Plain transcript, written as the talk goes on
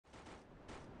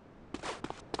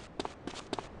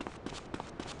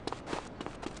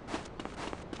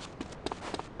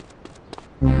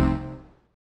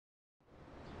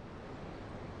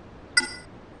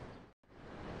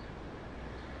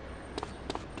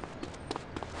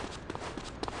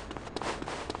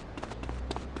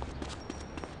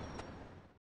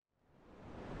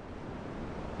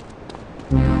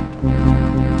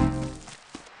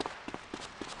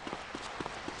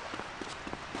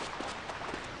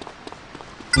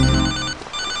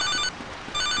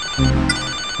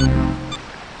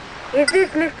Is this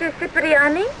Mr.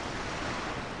 Cipriani?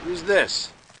 Who's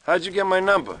this? How'd you get my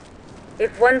number?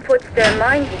 If one puts their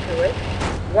mind to it,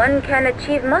 one can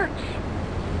achieve much.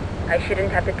 I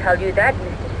shouldn't have to tell you that,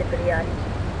 Mr. Cipriani.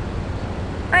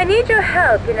 I need your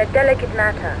help in a delicate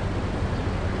matter.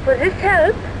 For this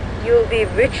help, you'll be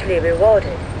richly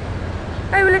rewarded.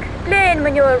 I will explain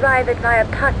when you arrive at my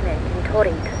apartment in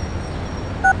Torrington.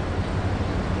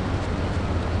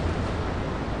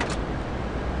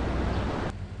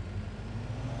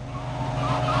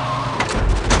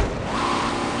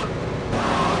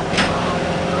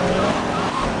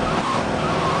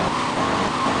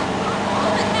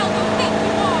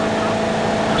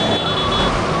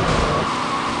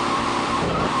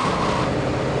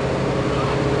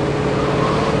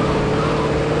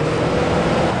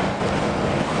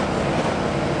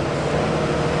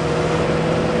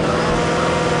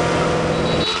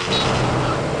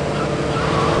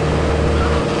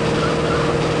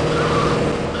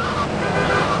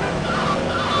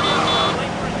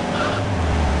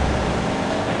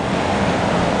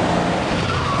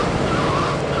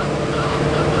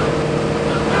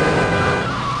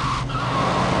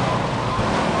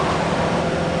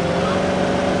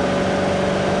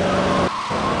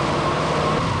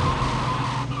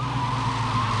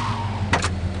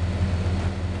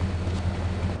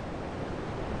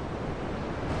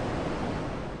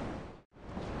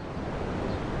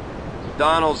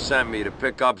 Donald sent me to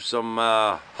pick up some,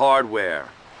 hardware.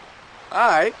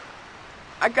 Alright.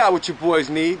 I got what you boys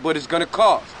need, but it's gonna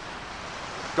cost.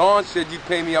 Don said you'd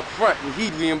pay me up front and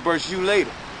he'd reimburse you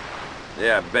later.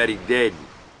 Yeah, I bet he did.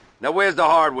 Now where's the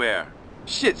hardware?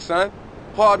 Shit, son.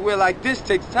 Hardware like this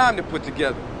takes time to put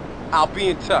together. I'll be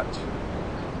in touch.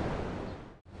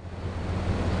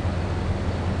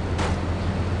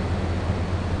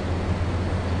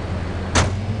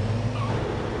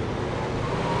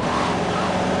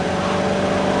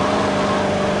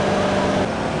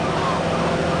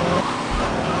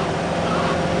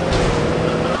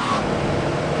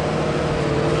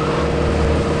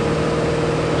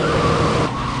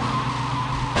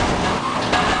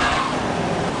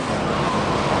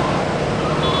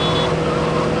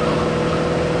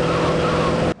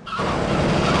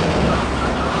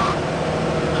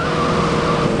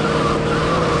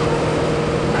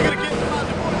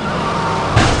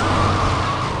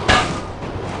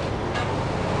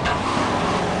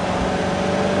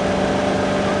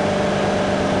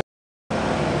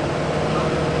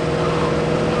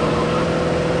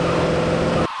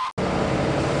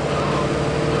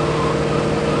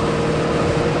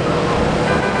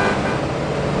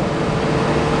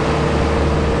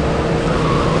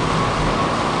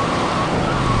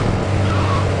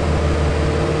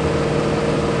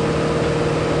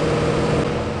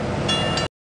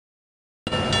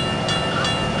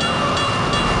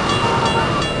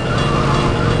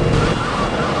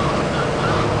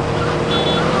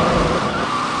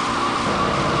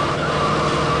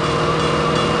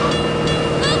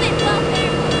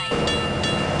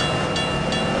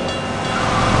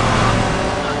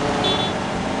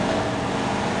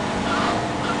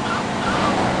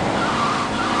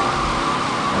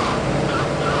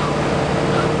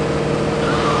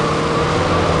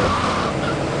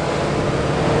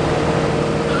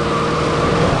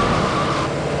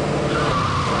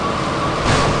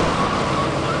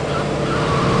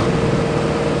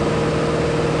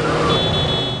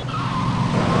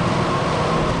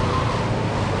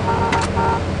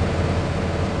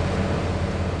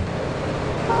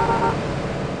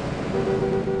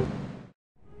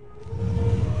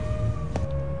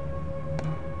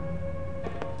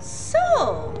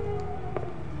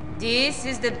 This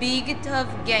is the big tough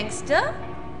gangster?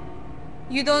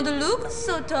 You don't look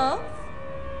so tough.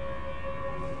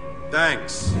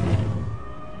 Thanks.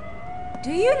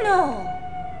 Do you know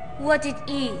what it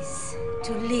is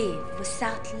to live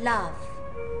without love,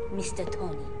 Mr.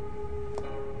 Tony?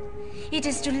 It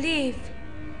is to live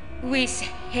with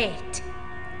hate.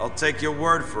 I'll take your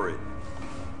word for it.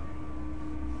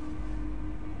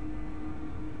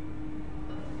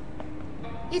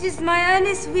 It is my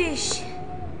earnest wish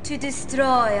to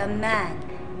destroy a man,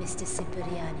 Mr.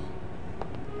 Cipriani.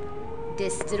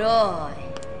 Destroy,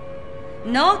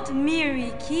 not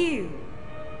merely kill.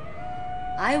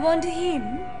 I want him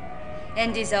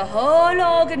and his whole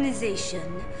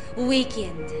organization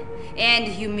weakened and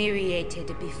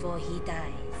humiliated before he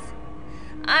dies.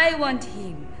 I want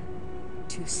him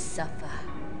to suffer.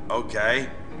 Okay.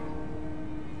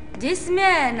 This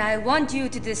man I want you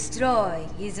to destroy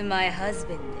is my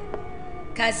husband,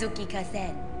 Kazuki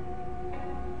Kazen.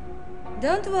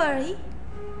 Don't worry.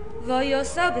 For your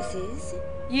services,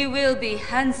 You will be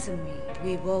handsomely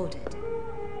rewarded.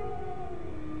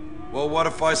 Well, what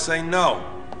if I say no?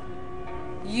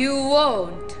 You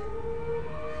won't.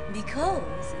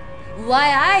 Because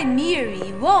while I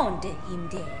merely want him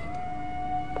dead,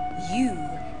 you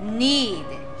need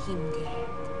him dead.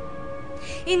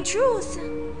 In truth,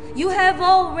 you have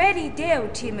already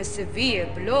dealt him a severe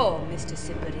blow, Mr.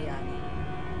 Cipriani.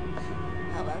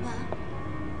 However,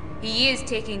 he is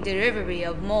taking delivery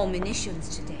of more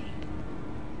munitions today.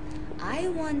 I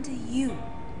want you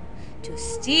to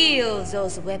steal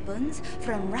those weapons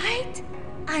from right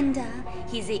under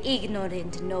his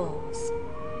ignorant nose.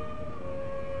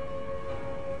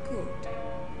 Good.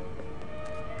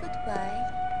 Goodbye.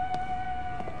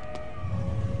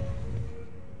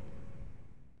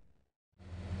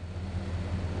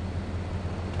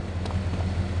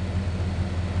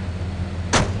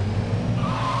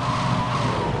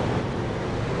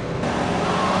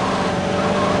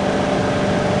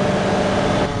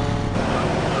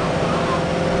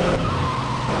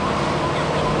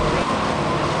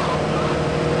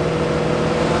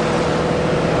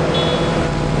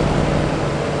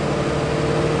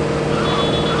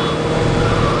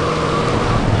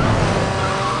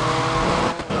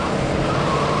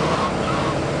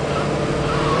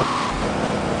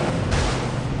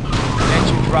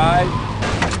 Right?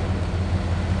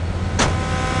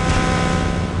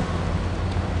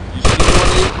 You seen one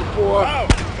of these before? Oh,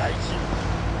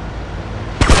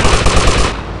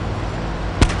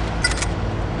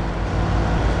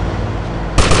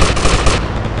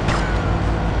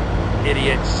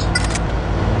 Idiots.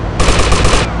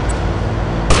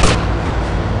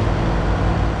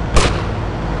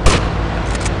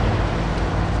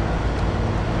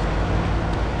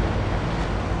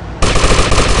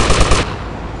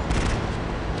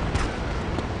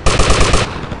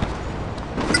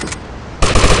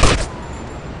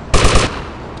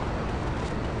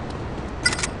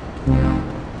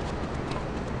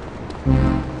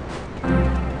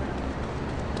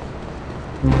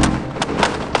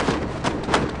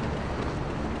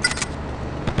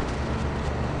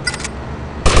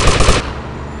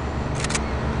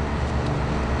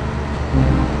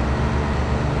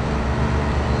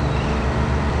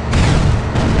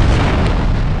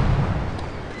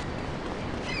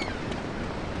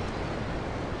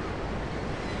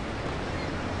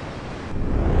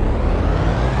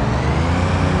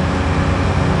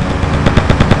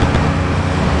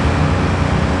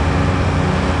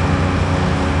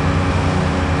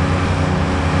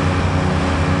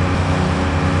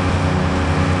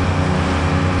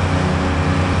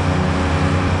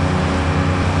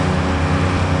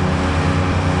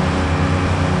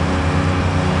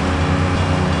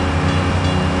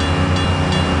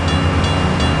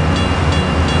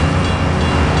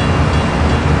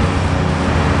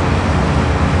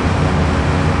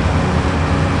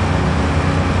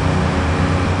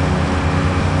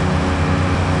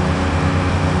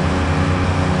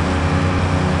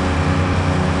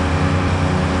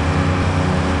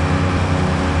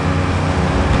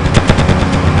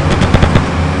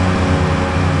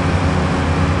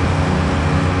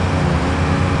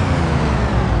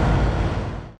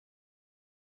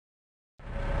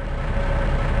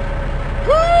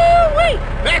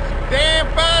 that's some damn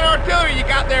fine artillery you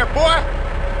got there, boy.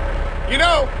 You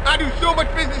know, I do so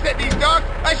much business at these docks,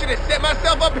 I should have set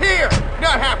myself up here,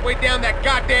 not halfway down that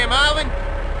goddamn island.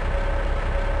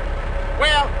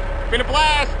 Well, it's been a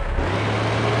blast.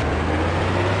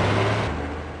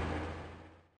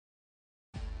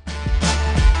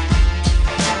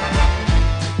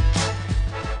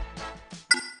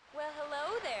 Well,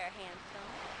 hello there, handsome.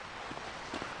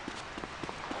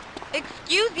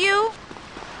 Excuse you?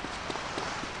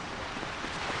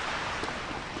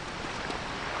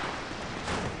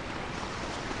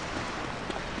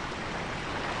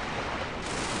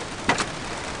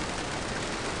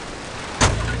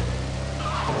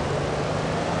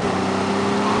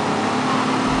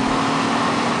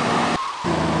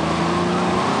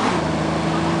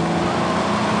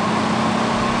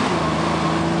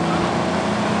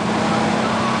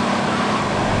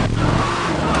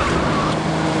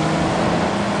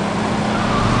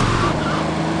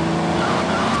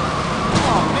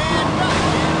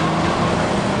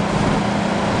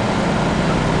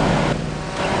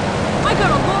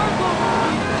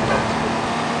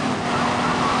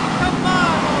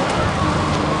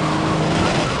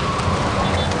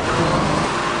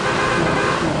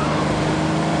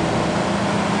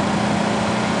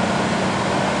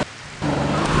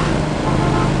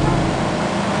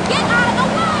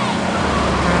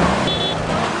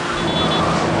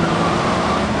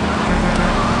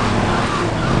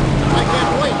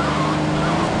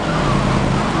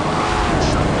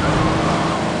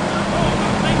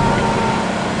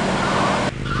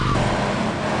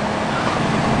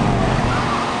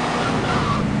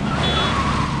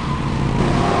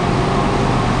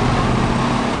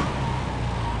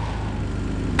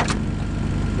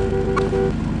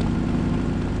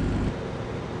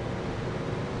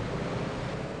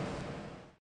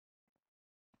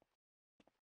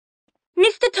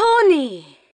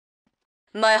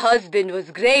 My husband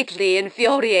was greatly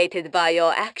infuriated by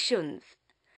your actions.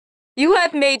 You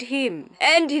have made him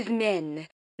and his men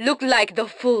look like the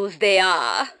fools they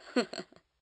are.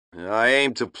 I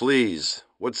aim to please.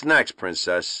 What's next,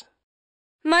 Princess?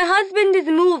 My husband is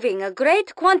moving a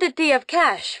great quantity of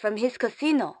cash from his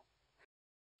casino.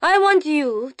 I want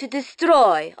you to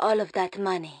destroy all of that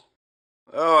money.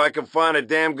 Oh, I can find a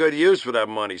damn good use for that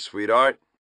money, sweetheart.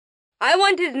 I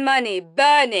want his money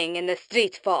burning in the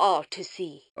street for all to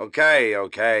see.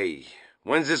 Okay.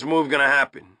 When's this move gonna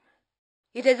happen?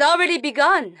 It has already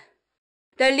begun.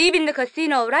 They're leaving the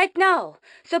casino right now,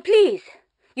 so please,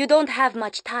 you don't have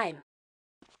much time.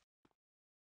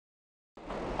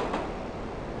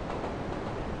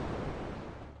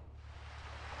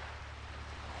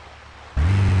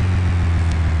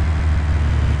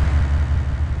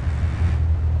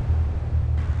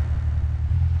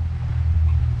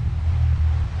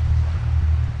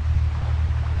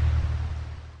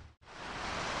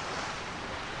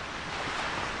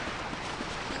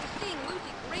 You're seeing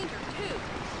Lucy Granger, too.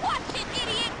 Watch it,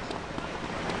 idiot!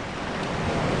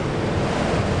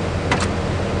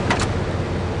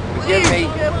 Forgive me.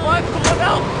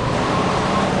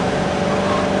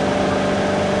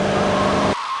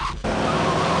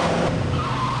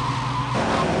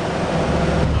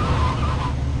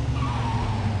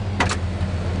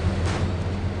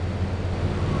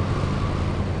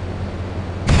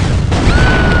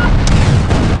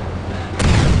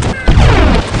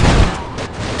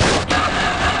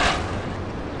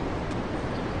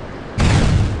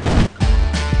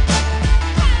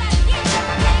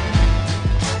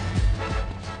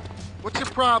 What's your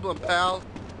problem, pal?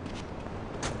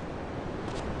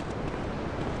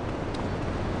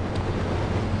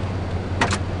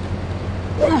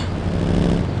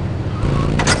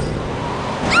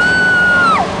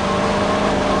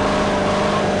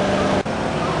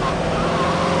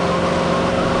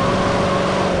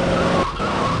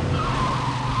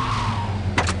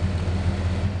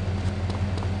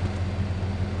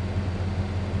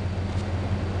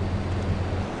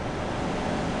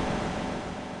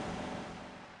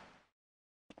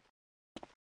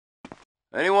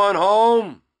 Anyone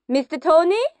home? Mr.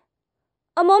 Tony?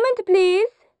 A moment, please.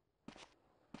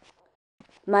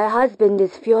 My husband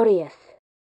is furious.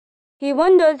 He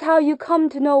wonders how you come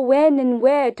to know when and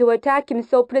where to attack him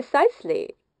so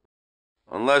precisely.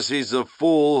 Unless he's a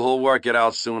fool, he'll work it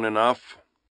out soon enough.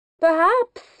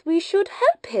 Perhaps we should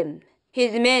help him.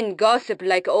 His men gossip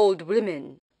like old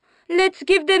women. Let's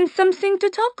give them something to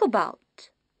talk about.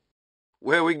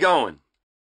 Where are we going?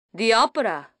 The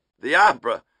opera. The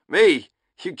opera? Me?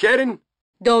 You kidding?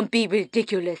 Don't be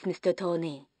ridiculous, Mr.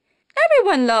 Tony.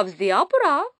 Everyone loves the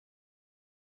opera.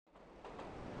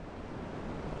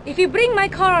 If you bring my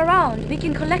car around, we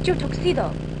can collect your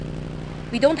tuxedo.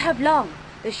 We don't have long.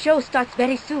 The show starts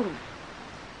very soon.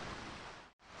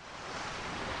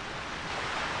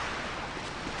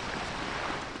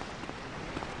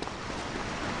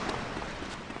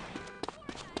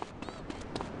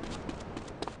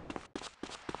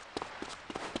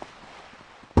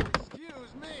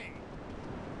 Excuse me.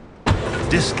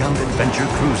 Discount Adventure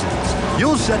Cruises.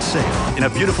 You'll set sail in a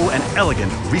beautiful and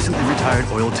elegant, recently retired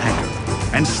oil tanker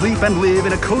and sleep and live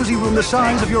in a cozy room the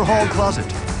size of your hall closet.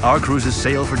 Our cruises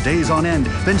sail for days on end,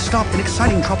 then stop in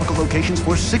exciting tropical locations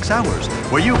for 6 hours,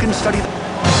 where you can study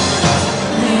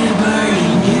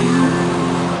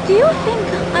Do you think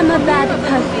I'm a bad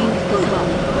person, Mr.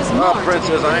 Tony? Oh,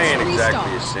 Princess, I ain't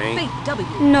exactly a saint.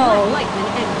 No.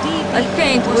 A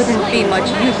saint wouldn't be much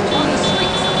use to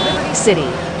me. City.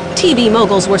 TV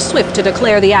moguls were swift to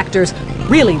declare the actors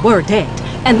really were dead.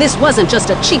 And this wasn't just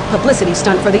a cheap publicity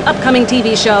stunt for the upcoming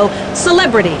TV show,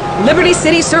 Celebrity, Liberty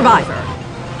City Survivor.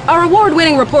 Our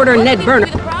award-winning reporter Ned Berner...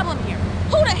 What seems to be the problem here?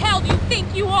 Who the hell do you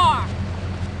think you are?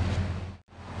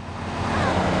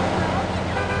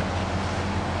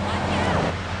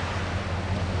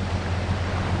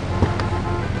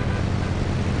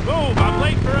 Move, I'm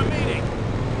late for a meeting.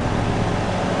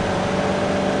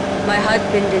 My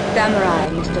husband is samurai,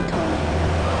 Mr. Tony.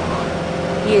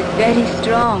 He is very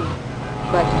strong,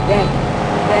 but very,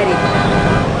 very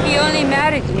strong. He only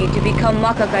married me to become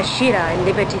Makagashira in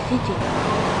Liberty City.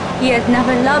 He has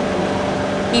never loved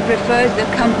me. He prefers the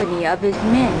company of his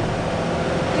men.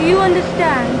 Do you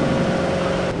understand?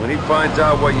 When he finds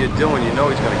out what you're doing, you know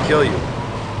he's gonna kill you.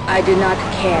 I do not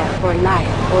care for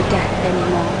life or death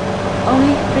anymore.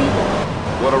 Only freedom.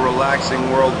 What a relaxing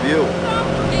worldview.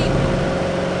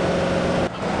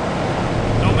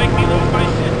 Don't make me lose my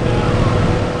shit now.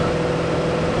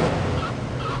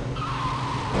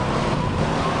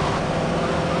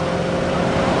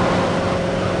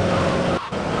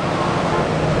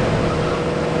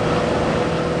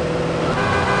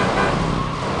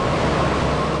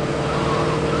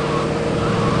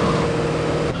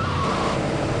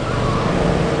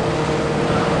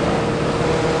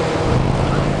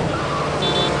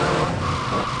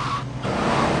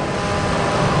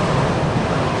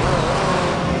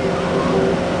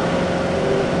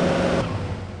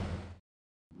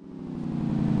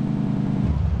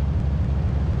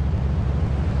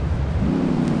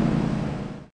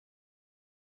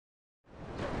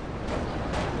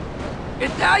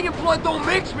 Italian blood don't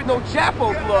mix with no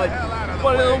Chapo blood,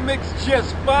 but it'll mix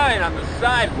just fine on the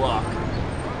sidewalk.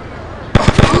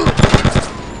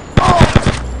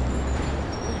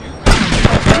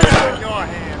 In your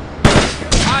hands.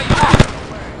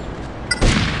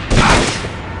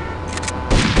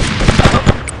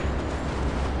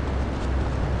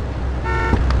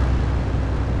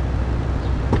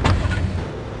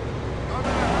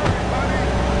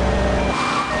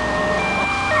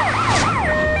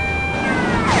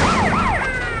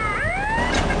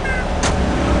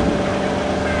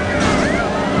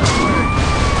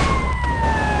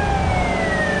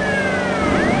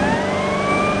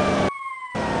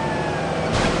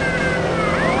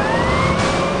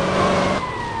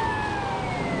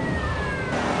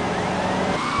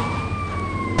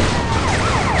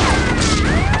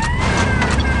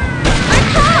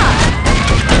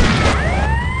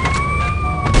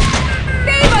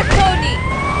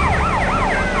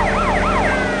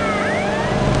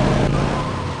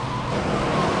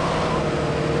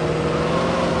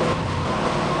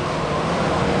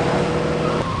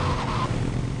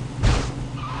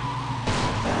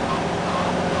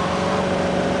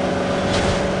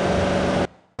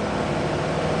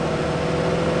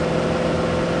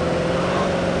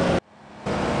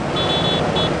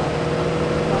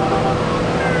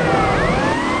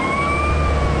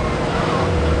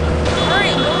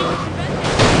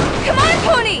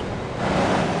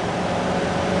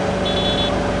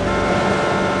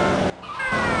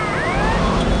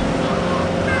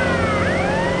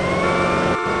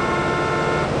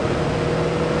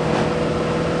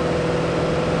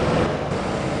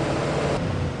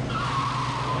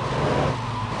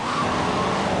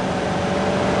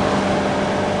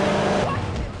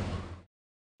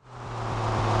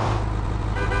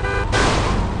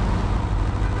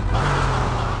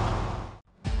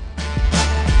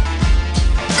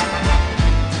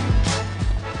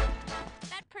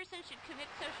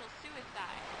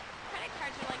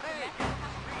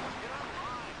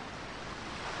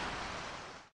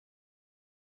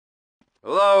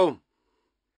 Hello?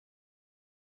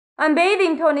 I'm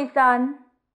bathing, Tony-san.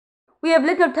 We have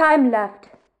little time left.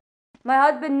 My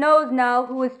husband knows now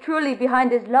who is truly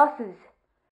behind his losses.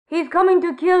 He's coming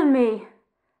to kill me.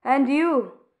 And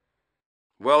you.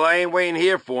 Well, I ain't waiting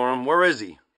here for him. Where is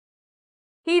he?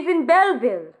 He's in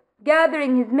Belleville,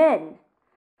 gathering his men.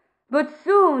 But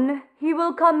soon he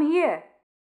will come here.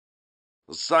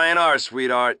 Well, sayonara,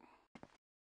 sweetheart.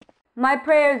 My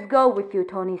prayers go with you,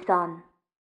 Tony-san.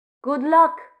 Good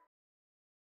luck.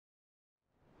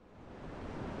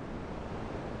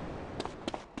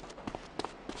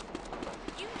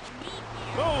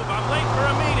 Move, I'm late for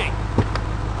a meeting.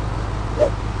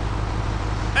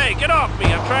 Hey, get off me,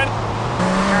 I'm trying to...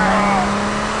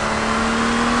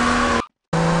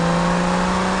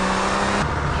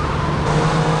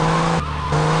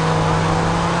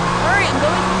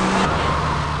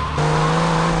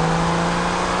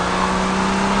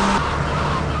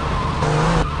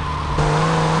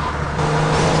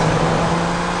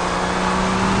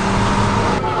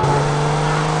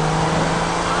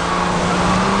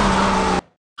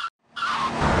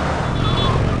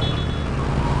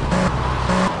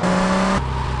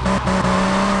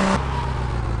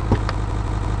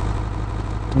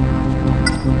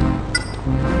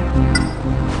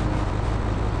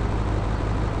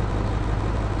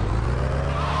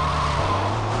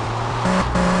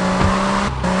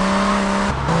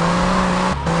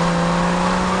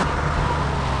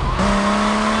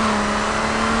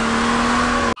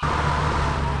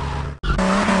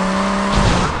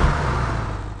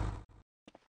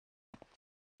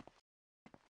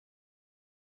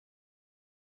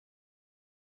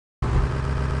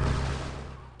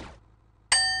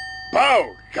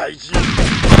 Bow, Gaiji!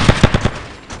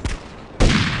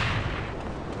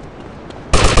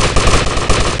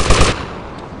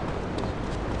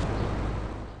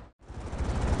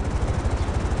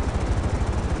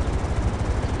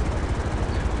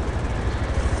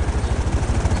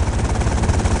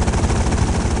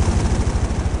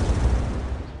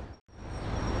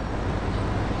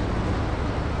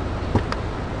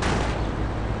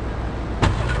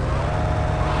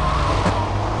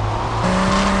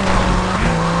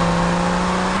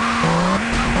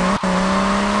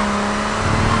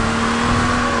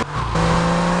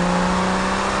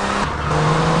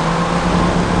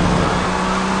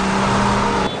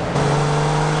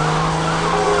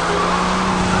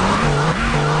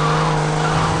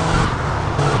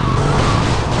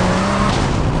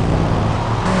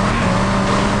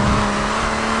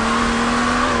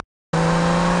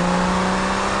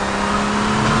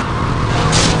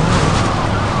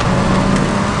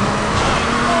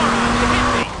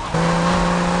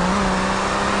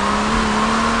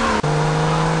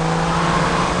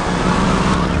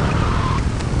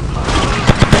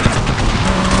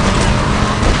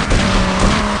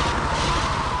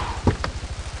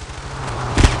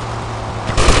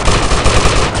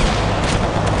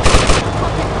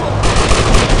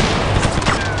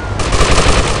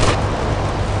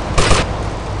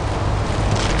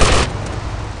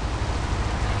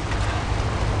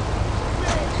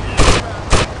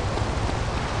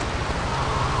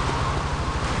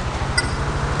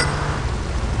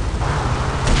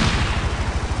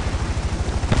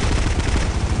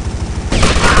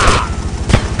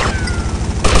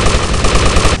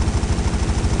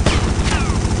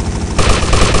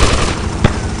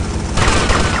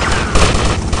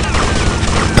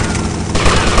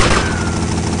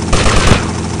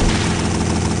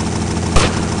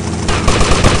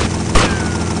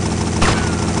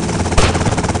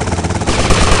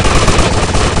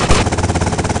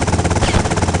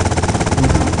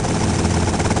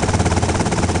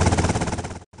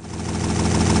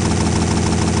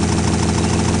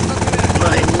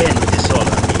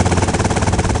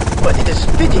 but it is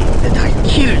fitting that I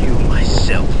kill you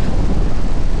myself.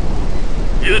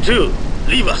 You two,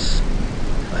 leave us.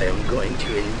 I am going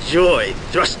to enjoy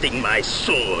thrusting my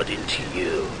sword into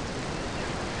you.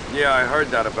 Yeah, I heard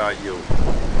that about you.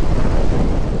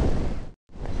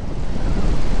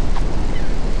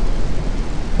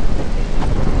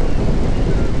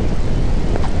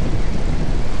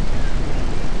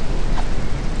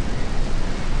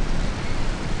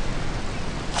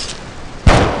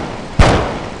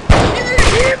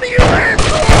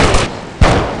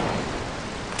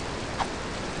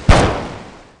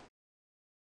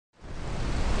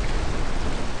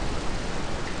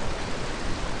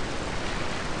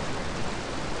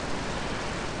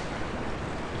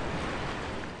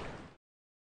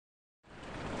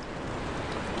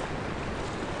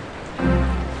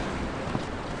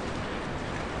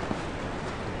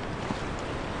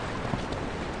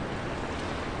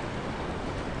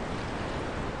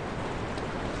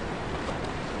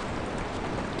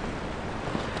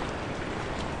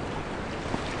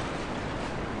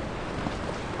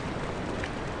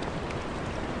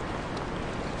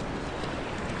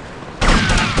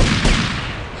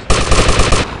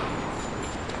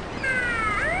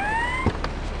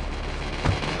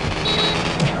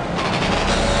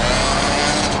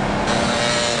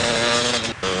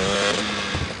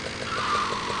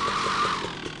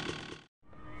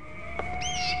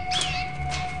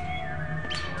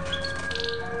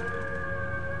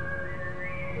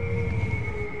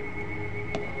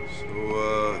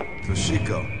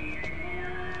 Toshiko,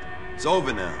 it's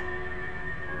over now.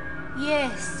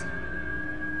 Yes.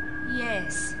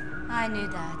 Yes, I knew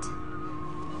that.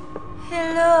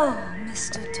 Hello,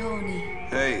 Mr. Tony.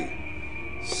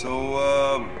 Hey,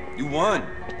 so, you won.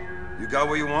 You got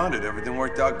what you wanted. Everything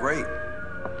worked out great.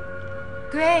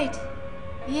 Great.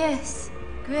 Yes,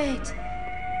 great.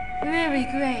 Really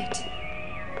great.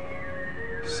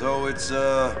 So it's,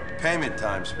 payment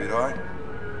time, sweetheart.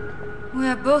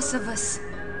 We're both of us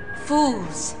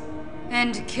fools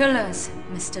and killers,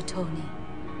 Mr. Tony.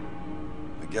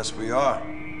 I guess we are.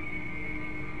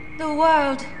 The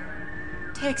world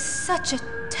takes such a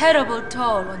terrible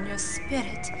toll on your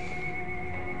spirit.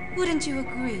 Wouldn't you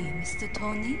agree, Mr.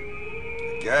 Tony?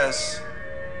 I guess.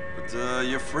 But,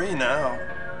 you're free now.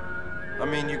 I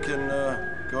mean, you can,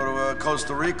 go to,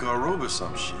 Costa Rica or Aruba or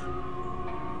some shit.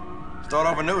 Start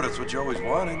over new, that's what you always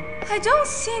wanted. I don't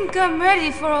think I'm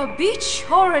ready for a beach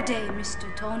holiday,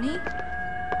 Mr. Tony.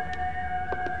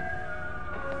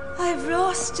 I've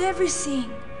lost everything,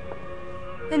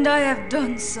 and I have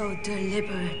done so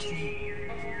deliberately.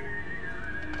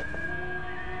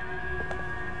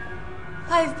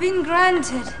 I've been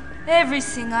granted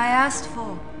everything I asked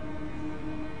for.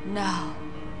 Now,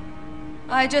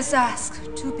 I just ask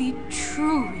to be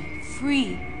truly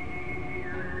free.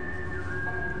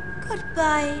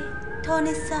 Goodbye,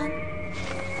 Tony-san.